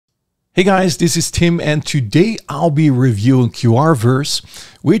Hey guys, this is Tim and today I'll be reviewing QRVerse,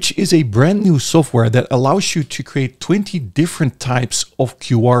 which is a brand new software that allows you to create 20 different types of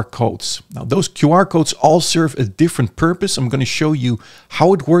QR codes. Now those QR codes all serve a different purpose. I'm going to show you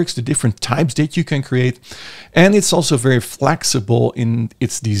how it works, the different types that you can create. And it's also very flexible in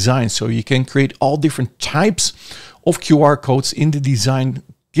its design. So you can create all different types of QR codes in the design.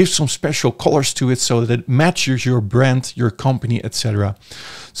 Give some special colors to it so that it matches your brand, your company, etc.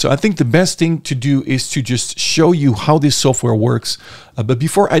 So I think the best thing to do is to just show you how this software works. But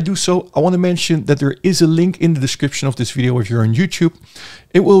before I do so, I want to mention that there is a link in the description of this video if you're on YouTube.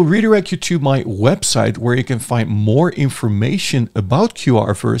 It will redirect you to my website where you can find more information about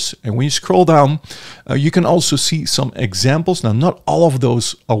QRVerse. And when you scroll down, you can also see some examples. Now, not all of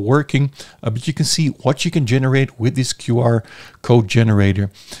those are working, but you can see what you can generate with this QR code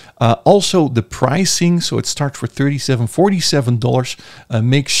generator. Also the pricing, so it starts for $47.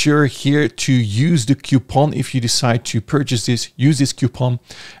 Make sure here to use the coupon if you decide to purchase this, use this coupon.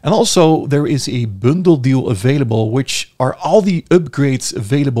 And also there is a bundle deal available, which are all the upgrades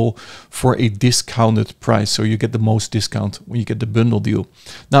available for a discounted price. So you get the most discount when you get the bundle deal.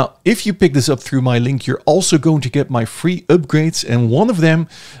 Now, if you pick this up through my link, you're also going to get my free upgrades. And one of them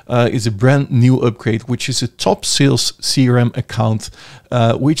is a brand new upgrade, which is a top sales CRM account,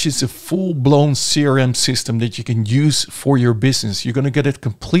 which is a full-blown CRM system that you can use for your business. You're going to get it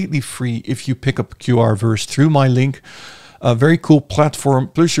completely free if you pick up QRVerse through my link. A very cool platform.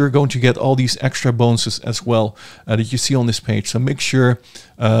 Plus, you're going to get all these extra bonuses as well that you see on this page. So make sure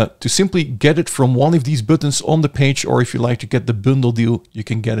to simply get it from one of these buttons on the page, or if you like to get the bundle deal, you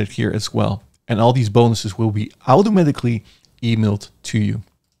can get it here as well. And all these bonuses will be automatically emailed to you.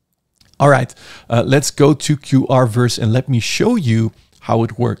 All right, let's go to QRVerse and let me show you how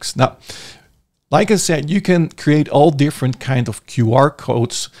it works. Now, like I said, you can create all different kind of QR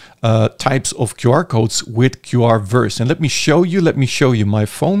codes, types of QR codes with QRVerse. And let me show you my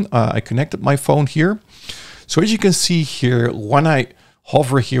phone. I connected my phone here. So as you can see here, when I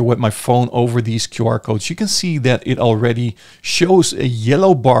hover here with my phone over these QR codes, you can see that it already shows a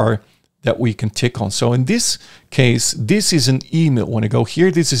yellow bar that we can tick on. So in this case, this is an email. When I go here,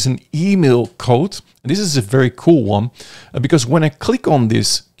 this is an email code. And this is a very cool one because when I click on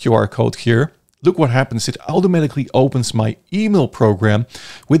this QR code here, look what happens. It automatically opens my email program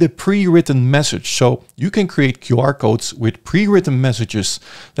with a pre-written message. So you can create QR codes with pre-written messages.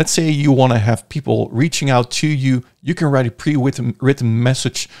 Let's say you want to have people reaching out to you. You can write a pre-written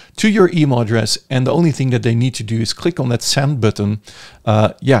message to your email address. And the only thing that they need to do is click on that send button.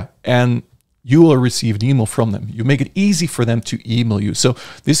 And you will receive an email from them. You make it easy for them to email you. So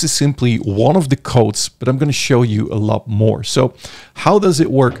this is simply one of the codes, but I'm going to show you a lot more. So how does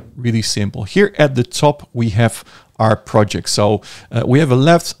it work? Really simple. Here at the top, we have our project. So we have a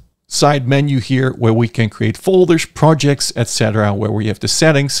left side menu here where we can create folders, projects, etc., where we have the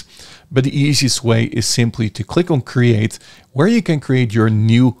settings. But the easiest way is simply to click on create, where you can create your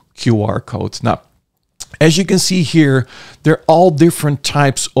new QR code. Now, as you can see here, they're all different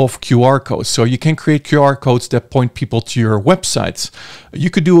types of QR codes. So you can create QR codes that point people to your websites. You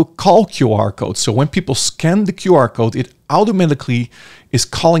could do a call QR code. So when people scan the QR code, it automatically is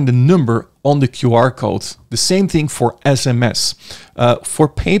calling the number on the QR code. The same thing for SMS. For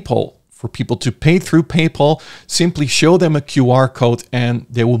PayPal, for people to pay through PayPal, simply show them a QR code and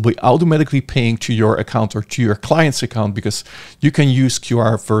they will be automatically paying to your account or to your client's account, because you can use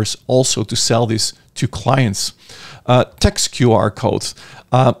QRVerse also to sell this to clients. Text QR codes.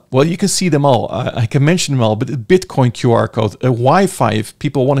 Well, you can see them all. I can mention them all, but a Bitcoin QR code, a Wi-Fi. If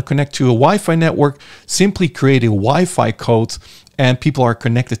people want to connect to a Wi-Fi network, simply create a Wi-Fi code and people are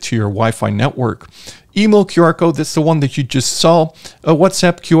connected to your Wi-Fi network. Email QR code, that's the one that you just saw. A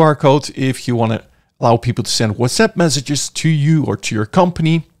WhatsApp QR code, if you want to allow people to send WhatsApp messages to you or to your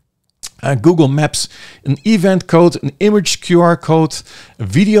company. Google Maps, an event code, an image QR code, a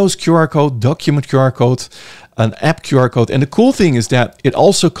videos QR code, document QR code, an app QR code. And the cool thing is that it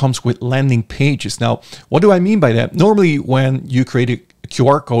also comes with landing pages. Now, what do I mean by that? Normally, when you create a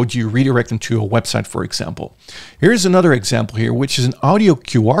QR code, you redirect them to a website, for example. Here's another example here, which is an audio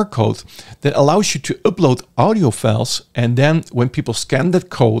QR code that allows you to upload audio files. And then when people scan that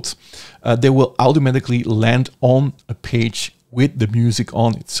code, they will automatically land on a page with the music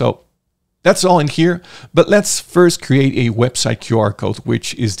on it. So that's all in here, but let's first create a website QR code,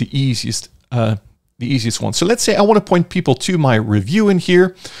 which is the easiest one. So let's say I want to point people to my review in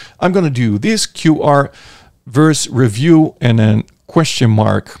here. I'm going to do this QRVerse review and then question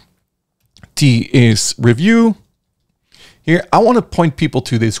mark T is review. Here, I want to point people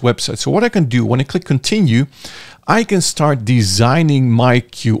to this website. So what I can do when I click continue, I can start designing my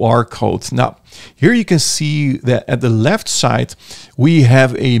QR code. Now, here you can see that at the left side, we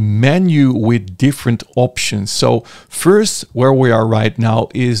have a menu with different options. So first, where we are right now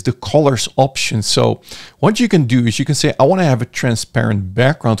is the colors option. So what you can do is you can say, I want to have a transparent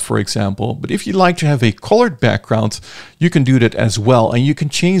background, for example. But if you like to have a colored background, you can do that as well. And you can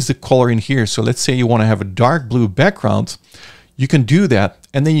change the color in here. So let's say you want to have a dark blue background. You can do that.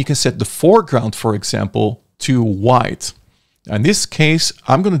 And then you can set the foreground, for example, to white. In this case,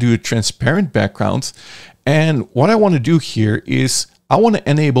 I'm going to do a transparent background. And what I want to do here is I want to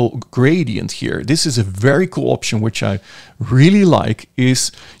enable gradient here. This is a very cool option, which I really like,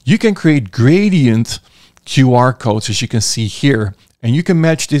 is you can create gradient QR codes, as you can see here. And you can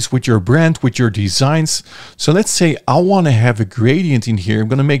match this with your brand, with your designs. So let's say I want to have a gradient in here. I'm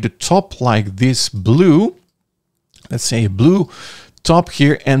going to make the top like this blue. Let's say a blue top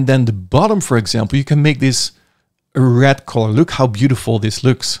here. And then the bottom, for example, you can make this a red color. Look how beautiful this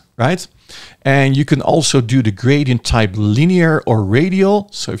looks, right? And you can also do the gradient type linear or radial.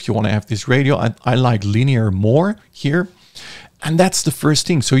 So if you want to have this radial, I like linear more here. And that's the first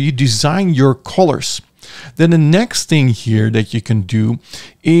thing. So you design your colors. Then the next thing here that you can do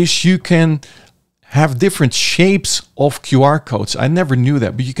is you can have different shapes of QR codes. I never knew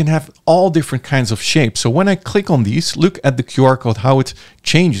that, but you can have all different kinds of shapes. So when I click on these, look at the QR code, how it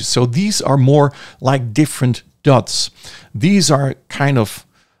changes. So these are more like different dots. These are kind of,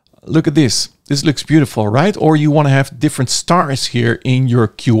 look at this. This looks beautiful, right? Or you want to have different stars here in your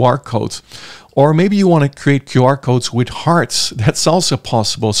QR code. Or maybe you want to create QR codes with hearts. That's also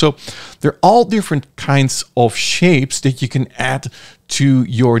possible. So they're all different kinds of shapes that you can add to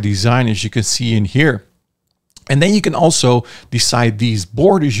your design, as you can see in here. And then you can also decide these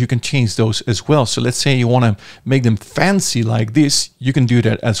borders. You can change those as well. So let's say you want to make them fancy like this. You can do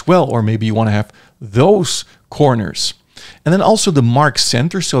that as well. Or maybe you want to have those corners. And then also the mark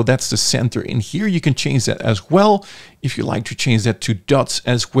center. So that's the center in here. You can change that as well. If you like to change that to dots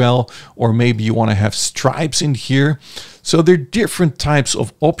as well, or maybe you want to have stripes in here. So there are different types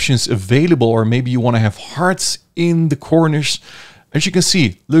of options available, or maybe you want to have hearts in the corners. As you can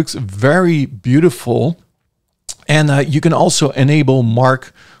see, looks very beautiful. And you can also enable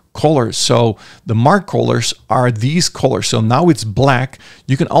mark colors. So the mark colors are these colors. So now it's black.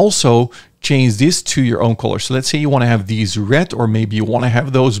 You can also change this to your own color. So let's say you want to have these red, or maybe you want to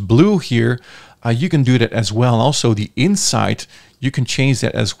have those blue here. You can do that as well. And also the inside, you can change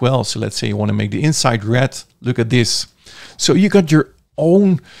that as well. So let's say you want to make the inside red. Look at this. So you got your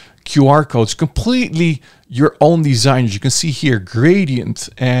own QR codes, completely your own designs. You can see here gradient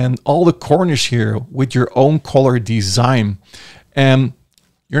and all the corners here with your own color design. And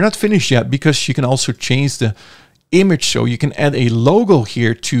you're not finished yet, because you can also change the image. So you can add a logo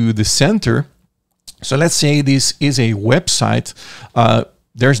here to the center. So let's say this is a website.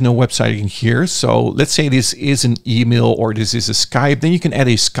 There's no website in here. So let's say this is an email, or this is a Skype. Then you can add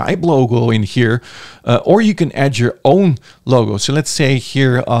a Skype logo in here, or you can add your own logo. So let's say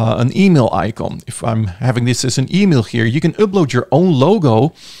here an email icon. If I'm having this as an email here, you can upload your own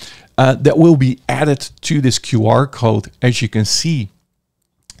logo that will be added to this QR code, as you can see.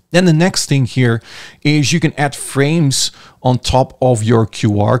 Then the next thing here is you can add frames on top of your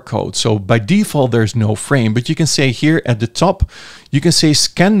QR code. So by default, there's no frame, but you can say here at the top, you can say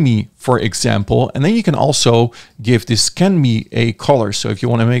scan me, for example, and then you can also give this scan me a color. So if you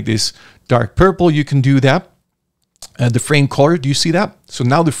want to make this dark purple, you can do that. The frame color, do you see that? So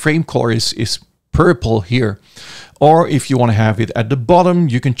now the frame color is purple here. Or if you want to have it at the bottom,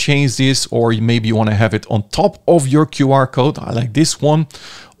 you can change this, or maybe you want to have it on top of your QR code. I like this one.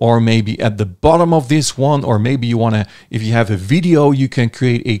 Or maybe at the bottom of this one, or maybe you want to, if you have a video, you can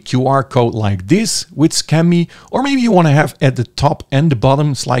create a QR code like this with Scan Me, or maybe you want to have at the top and the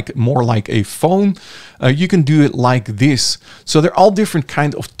bottom, it's like more like a phone. You can do it like this. So there are all different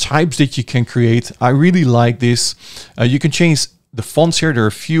kind of types that you can create. I really like this. You can change the fonts here. There are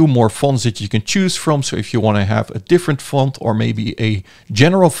a few more fonts that you can choose from. So if you want to have a different font, or maybe a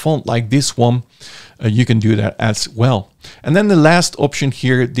general font like this one, you can do that as well. And then the last option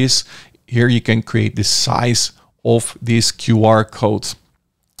here, here you can create the size of this QR code.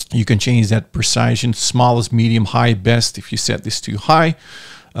 You can change that precision, smallest, medium, high, best. If you set this to high,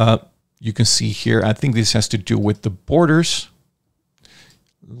 you can see here, I think this has to do with the borders.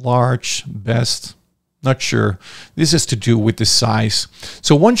 Large, best. Not sure. This has to do with the size.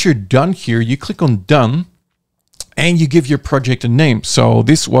 So once you're done here, you click on done and you give your project a name. So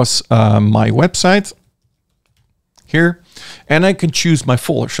this was my website here, and I can choose my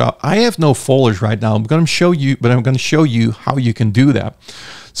folder. So I have no folders right now. I'm going to show you, but I'm going to show you how you can do that.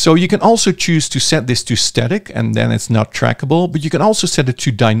 So you can also choose to set this to static, and then it's not trackable, but you can also set it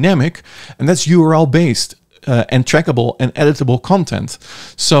to dynamic, and that's URL based and trackable and editable content.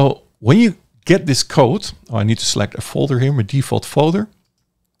 So when you get this code, I need to select a folder here, my default folder.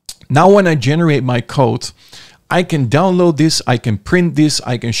 Now when I generate my code, I can download this, I can print this,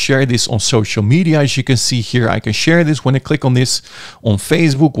 I can share this on social media. As you can see here, I can share this when I click on this on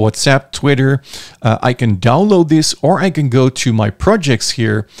Facebook, WhatsApp, Twitter. I can download this, or I can go to my projects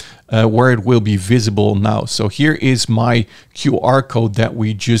here where it will be visible now. So here is my QR code that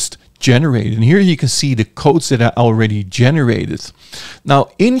we just generated. And here you can see the codes that I already generated. Now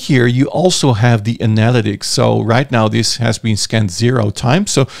in here, you also have the analytics. So right now this has been scanned 0 times.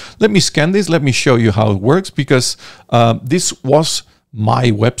 So let me scan this. Let me show you how it works, because this was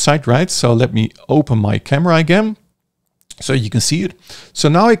my website, right? So let me open my camera again so you can see it. So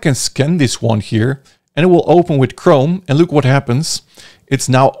now I can scan this one here, and it will open with Chrome, and look what happens. It's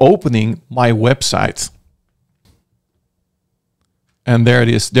now opening my website. And there it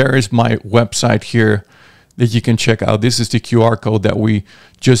is. There is my website here that you can check out. This is the QR code that we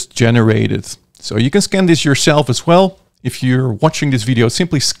just generated. So you can scan this yourself as well. If you're watching this video,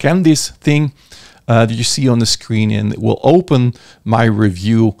 simply scan this thing that you see on the screen, and it will open my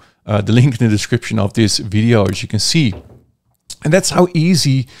review, the link in the description of this video, as you can see. And that's how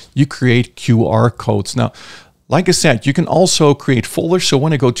easy you create QR codes. Now, like I said, you can also create folders. So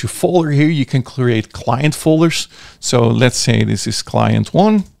when I go to folder here, you can create client folders. So let's say this is client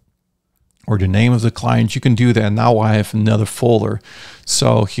 1, or the name of the client. You can do that. Now I have another folder.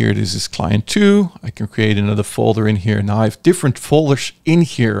 So here, this is client 2. I can create another folder in here. Now I have different folders in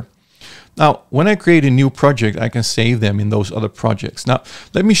here. Now, when I create a new project, I can save them in those other projects. Now,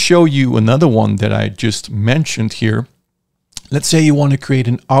 let me show you another one that I just mentioned here. Let's say you want to create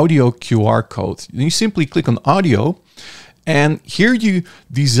an audio QR code. You simply click on audio, and here you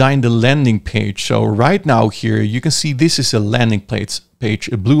design the landing page. So right now here, you can see this is a landing page,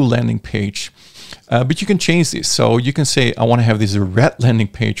 a blue landing page. But you can change this. So you can say, I want to have this a red landing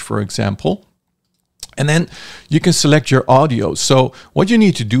page, for example. And then you can select your audio. So what you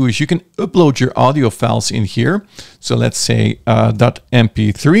need to do is you can upload your audio files in here. So let's say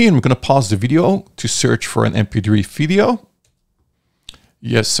 .mp3, and we're going to pause the video to search for an mp3 video.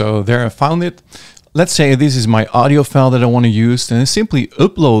 Yes, so there I found it. Let's say this is my audio file that I want to use, and I simply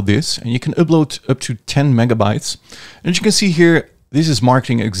upload this, and you can upload up to 10 megabytes. And as you can see here, this is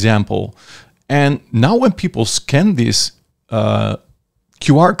marketing example. And now when people scan this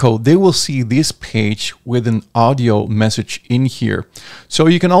QR code, they will see this page with an audio message in here. So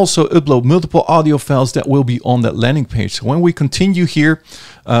you can also upload multiple audio files that will be on that landing page. So when we continue here,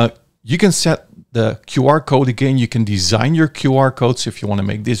 you can set the QR code again. You can design your QR codes. If you want to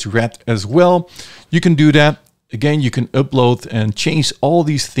make this red as well, you can do that. Again, you can upload and change all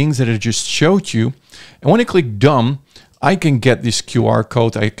these things that I just showed you. And when I click done, I can get this QR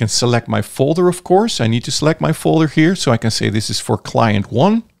code. I can select my folder, of course. I need to select my folder here. So I can say this is for client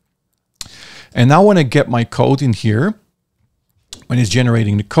 1. And now when I get my code in here, when it's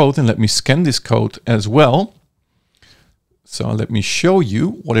generating the code, and let me scan this code as well. So let me show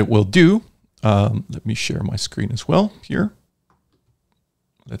you what it will do. Let me share my screen as well here.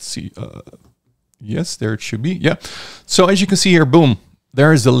 Let's see. Yes, there it should be. Yeah. So as you can see here, boom,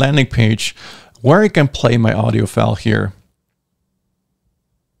 there is the landing page where I can play my audio file here.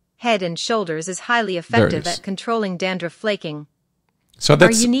 Head and Shoulders is highly effective at controlling dandruff flaking. So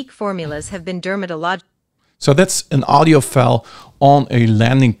that's, our unique formulas have been dermatological. So that's an audio file on a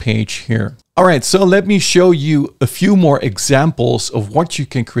landing page here. All right, so let me show you a few more examples of what you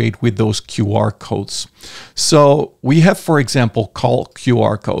can create with those QR codes. So we have, for example, call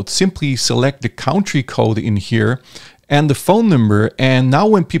QR code. Simply select the country code in here and the phone number. And now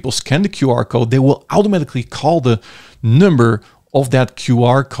when people scan the QR code, they will automatically call the number of that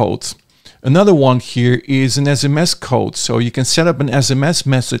QR code. Another one here is an SMS code. So you can set up an SMS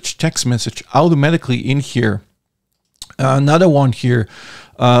message, text message automatically in here. Another one here,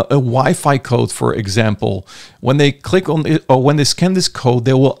 a Wi-Fi code, for example. When they click on it, or when they scan this code,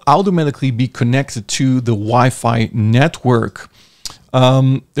 they will automatically be connected to the Wi-Fi network.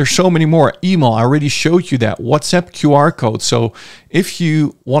 There's so many more. Email, I already showed you that. WhatsApp QR code. So if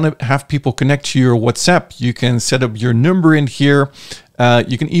you want to have people connect to your WhatsApp, you can set up your number in here.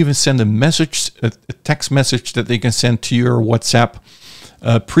 You can even send a message, a text message that they can send to your WhatsApp,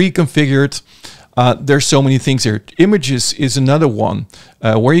 pre-configured. There's so many things here. Images is another one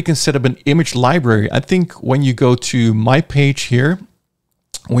where you can set up an image library. I think when you go to my page here,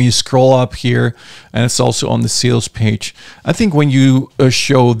 when you scroll up here, and it's also on the sales page, I think when you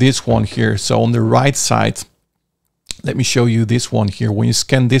show this one here, so on the right side, Let me show you this one here. When you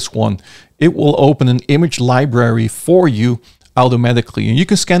scan this one, it will open an image library for you automatically. And you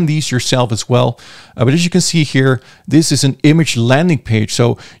can scan these yourself as well. But as you can see here, this is an image landing page.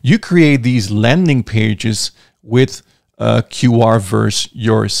 So you create these landing pages with QRVerse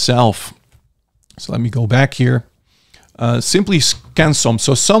yourself. So let me go back here. Simply scan some.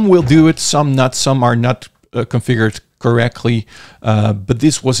 So some will do it, some not. Some are not configured correctly, but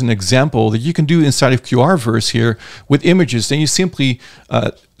this was an example that you can do inside of QRVerse here with images. Then you simply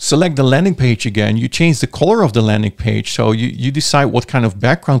select the landing page again. You change the color of the landing page, so you decide what kind of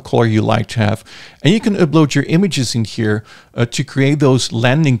background color you like to have, and you can upload your images in here to create those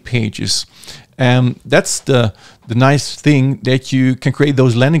landing pages. And that's the nice thing, that you can create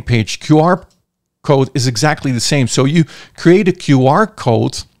those landing page. QR code is exactly the same. So you create a QR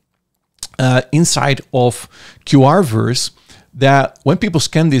code inside of QRVerse that when people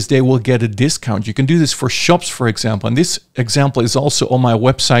scan this, they will get a discount. You can do this for shops, for example. And this example is also on my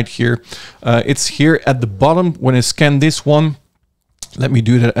website here. It's here at the bottom. When I scan this one, let me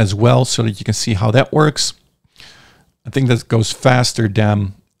do that as well so that you can see how that works. I think that goes faster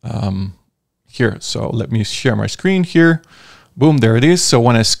than here. So let me share my screen here. Boom, there it is. So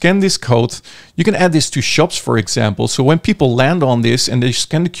when I scan this code, you can add this to shops, for example. So when people land on this and they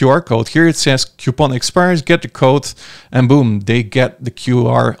scan the QR code, here it says coupon expires, get the code, and boom, they get the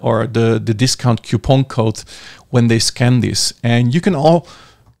QR or the discount coupon code when they scan this. And you can all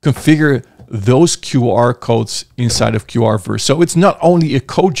configure those QR codes inside of QRVerse. So it's not only a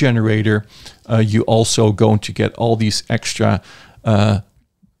code generator, you also going to get all these extra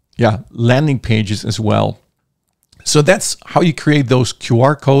landing pages as well. So that's how you create those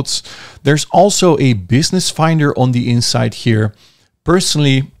QR codes. There's also a business finder on the inside here.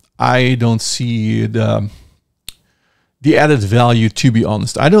 Personally, I don't see the added value, to be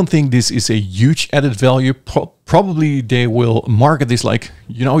honest. I don't think this is a huge added value. Probably they will market this like,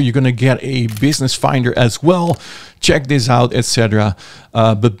 you know, you're going to get a business finder as well. Check this out, etc.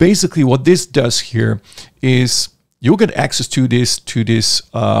 But basically what this does here is you'll get access to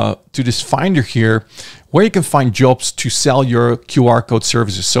this finder here, where you can find jobs to sell your QR code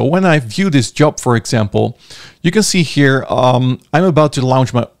services. So when I view this job, for example, you can see here, I'm about to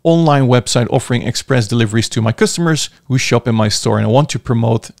launch my online website offering express deliveries to my customers who shop in my store, and I want to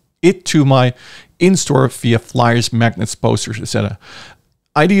promote it to my in-store via flyers, magnets, posters, etc.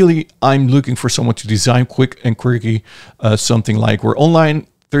 Ideally, I'm looking for someone to design quick and quirky something like we're online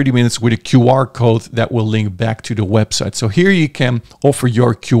 30 minutes with a QR code that will link back to the website. So here you can offer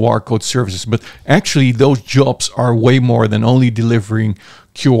your QR code services, but actually those jobs are way more than only delivering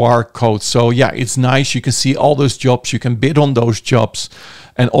QR codes. So yeah, it's nice. You can see all those jobs. You can bid on those jobs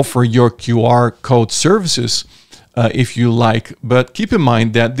and offer your QR code services if you like. But keep in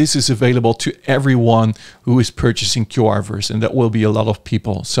mind that this is available to everyone who is purchasing QRVerse, and that will be a lot of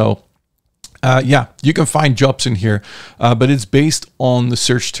people. So yeah, you can find jobs in here, but it's based on the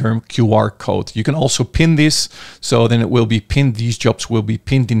search term QR code. You can also pin this, so then it will be pinned. These jobs will be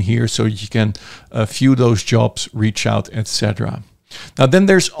pinned in here, so you can view those jobs, reach out, etc. Now then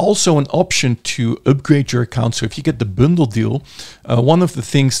there's also an option to upgrade your account. So if you get the bundle deal, one of the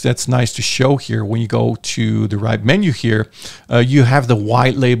things that's nice to show here when you go to the right menu here, you have the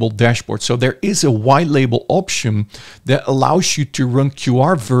white label dashboard. So there is a white label option that allows you to run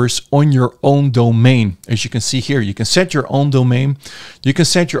QRVerse on your own domain. As you can see here, you can set your own domain, you can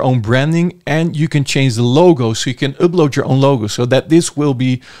set your own branding, and you can change the logo. So you can upload your own logo so that this will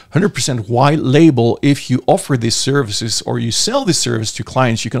be 100% white label if you offer these services or you sell this service to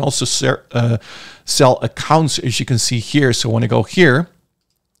clients. You can also sell accounts, as you can see here. So when I go here,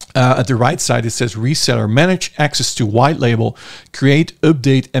 at the right side, it says reseller, manage access to white label, create,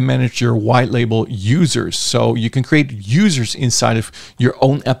 update, and manage your white label users. So you can create users inside of your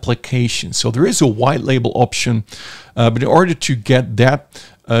own application. So there is a white label option, but in order to get that,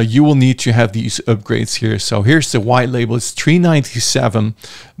 you will need to have these upgrades here. So here's the white label, it's $397.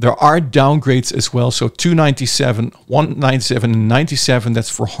 There are downgrades as well. So $297, $197, and $97, that's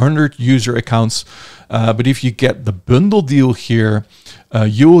for 100 user accounts. But if you get the bundle deal here,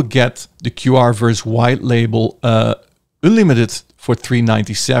 you will get the QRVerse white label unlimited for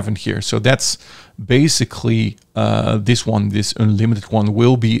 $397 here. So that's basically this one, this unlimited one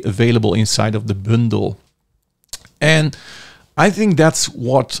will be available inside of the bundle. And I think that's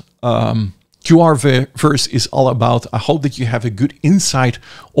what QRVerse is all about. I hope that you have a good insight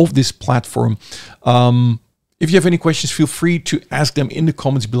of this platform. If you have any questions, feel free to ask them in the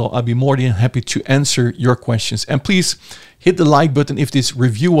comments below. I'll be more than happy to answer your questions. And please hit the like button if this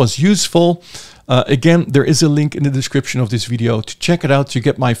review was useful. Again, there is a link in the description of this video to check it out, to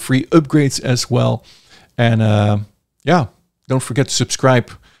get my free upgrades as well. And yeah, don't forget to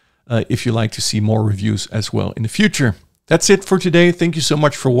subscribe if you like to see more reviews as well in the future. That's it for today. Thank you so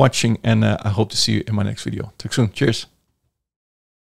much for watching, and I hope to see you in my next video. Talk soon. Cheers.